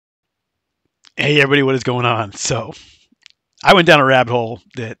Hey everybody, what is going on? So I went down a rabbit hole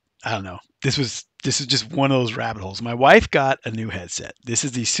that I don't know. This is just one of those rabbit holes. My wife got a new headset. This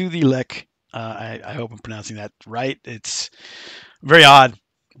is the Soothielec. I hope I'm pronouncing that right. It's a very odd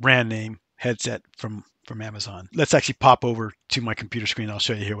brand name headset from Amazon. Let's actually pop over to my computer screen. I'll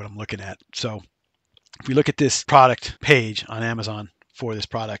show you here what I'm looking at. So if we look at this product page on Amazon for this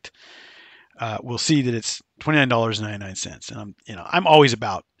product, we'll see that it's $29.99. And I'm always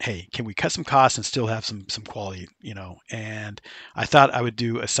about, hey, can we cut some costs and still have some quality, And I thought I would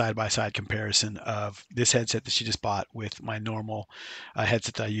do a side by side comparison of this headset that she just bought with my normal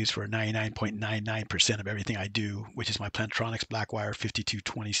headset that I use for 99.99% of everything I do, which is my Plantronics Blackwire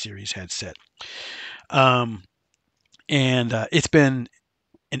 5220 series headset. It's been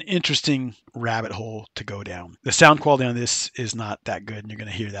an interesting rabbit hole to go down. The sound quality on this is not that good, and you're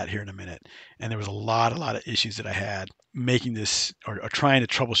going to hear that here in a minute. And there was a lot of issues that I had making this or trying to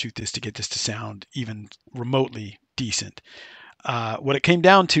troubleshoot this to get this to sound even remotely decent. What it came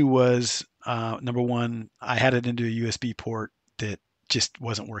down to was, number one, I had it into a USB port that just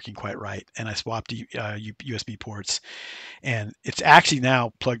wasn't working quite right, and I swapped USB ports, and it's actually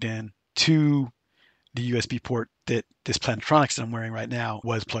now plugged in to the USB port that this Plantronics that I'm wearing right now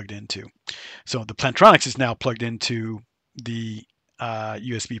was plugged into. So the Plantronics is now plugged into the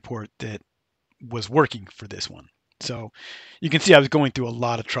USB port that was working for this one. So you can see I was going through a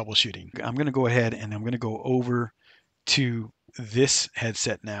lot of troubleshooting. I'm going to go ahead and I'm going to go over to this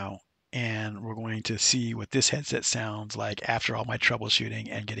headset now, and we're going to see what this headset sounds like after all my troubleshooting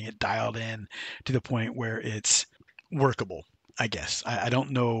and getting it dialed in to the point where it's workable. I guess I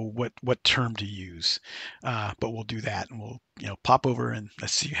don't know what term to use, but we'll do that, and we'll pop over and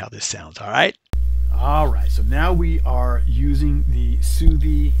let's see how this sounds. All right. So now we are using the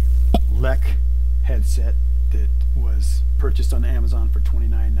Soothielec headset that was purchased on Amazon for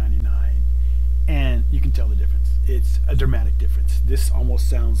 $29.99, and you can tell the difference. It's a dramatic difference. This almost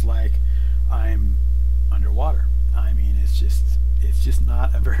sounds like I'm underwater. I mean, it's just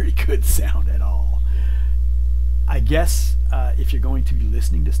not a very good sound at all. I guess if you're going to be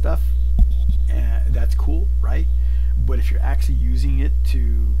listening to stuff, that's cool, right? But if you're actually using it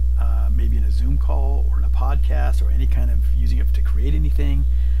to maybe in a Zoom call or in a podcast or any kind of using it to create anything,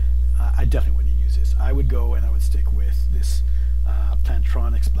 I definitely wouldn't use this. I would go and I would stick with this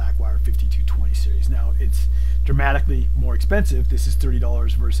Plantronics Blackwire 5220 series. Now, it's dramatically more expensive. This is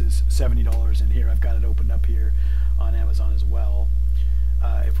 $30 versus $70, and here I've got it opened up here on Amazon as well.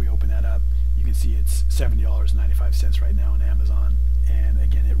 If we open that up, you can see it's $70.95 right now on Amazon, and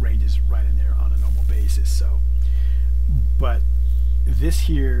again, it ranges right in there on a normal basis. So, but this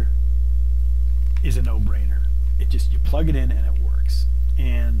here is a no-brainer. It just, you plug it in and it works.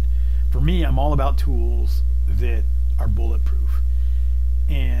 And for me, I'm all about tools that are bulletproof,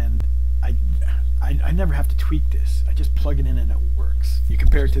 and I never have to tweak this. I just plug it in and it works. You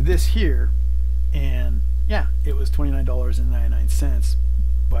compare it to this here, and yeah, it was $29.99.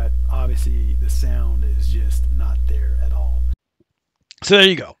 But obviously the sound is just not there at all. So there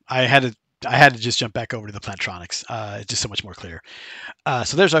you go. I had to just jump back over to the Plantronics. It's just so much more clear.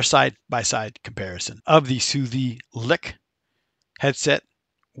 So there's our side-by-side comparison of the Soothielec headset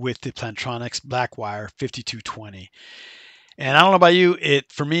with the Plantronics Blackwire 5220. And I don't know about you,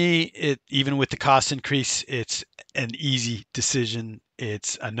 for me, even with the cost increase, it's an easy decision.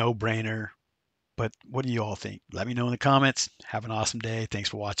 It's a no-brainer. But what do you all think? Let me know in the comments. Have an awesome day. Thanks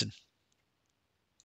for watching.